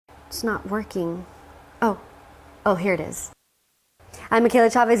It's not working. Oh, here it is. I'm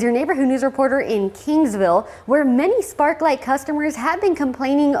Michaela Chavez, your neighborhood news reporter in Kingsville, where many Sparklight customers have been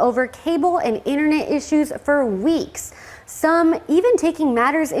complaining over cable and internet issues for weeks. Some even taking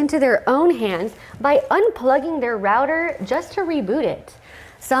matters into their own hands by unplugging their router just to reboot it.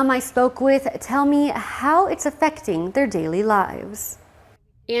 Some I spoke with tell me how it's affecting their daily lives.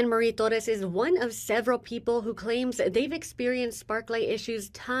 Anne Marie Torres is one of several people who claims they've experienced Sparklight issues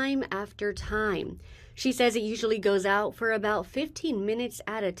time after time. She says it usually goes out for about 15 minutes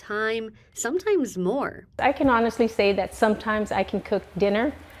at a time, sometimes more. I can honestly say that sometimes I can cook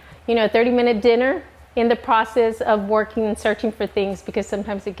dinner, a 30-minute dinner, in the process of working and searching for things, because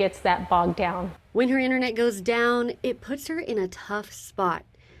sometimes it gets that bogged down. When her internet goes down, it puts her in a tough spot.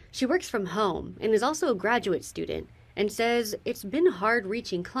 She works from home and is also a graduate student, and says it's been hard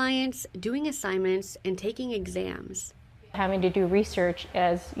reaching clients, doing assignments, and taking exams. Having to do research,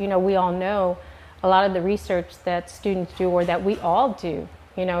 as we all know, a lot of the research that students do, or that we all do,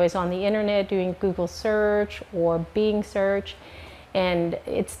 is on the internet, doing Google search or Bing search. And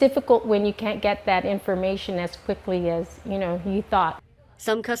it's difficult when you can't get that information as quickly as, you thought.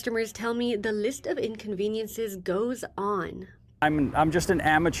 Some customers tell me the list of inconveniences goes on. I'm just an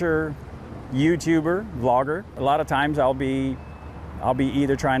amateur YouTuber, vlogger. A lot of times I'll be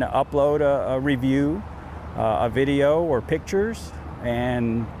either trying to upload a review, a video or pictures,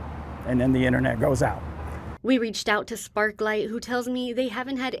 and then the internet goes out. We reached out to Sparklight, who tells me they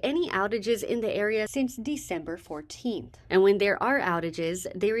haven't had any outages in the area since December 14th. And when there are outages,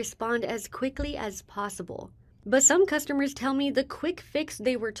 they respond as quickly as possible. But some customers tell me the quick fix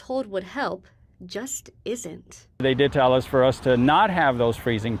they were told would help just isn't. They did tell us for us to not have those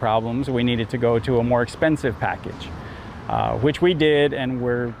freezing problems, we needed to go to a more expensive package, which we did, and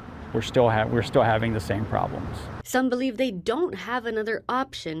we're still having the same problems. Some believe they don't have another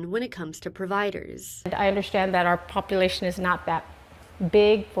option when it comes to providers. I understand that our population is not that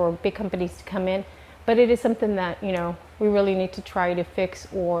big for big companies to come in, but it is something that, we really need to try to fix,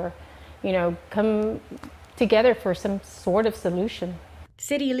 or, come together for some sort of solution.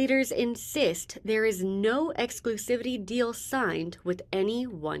 City leaders insist there is no exclusivity deal signed with any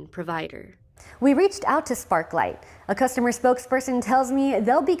one provider. We reached out to Sparklight. A customer spokesperson tells me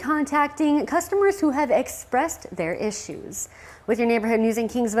they'll be contacting customers who have expressed their issues. With your neighborhood news in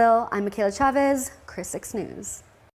Kingsville, I'm Michaela Chavez, Chris 6 News.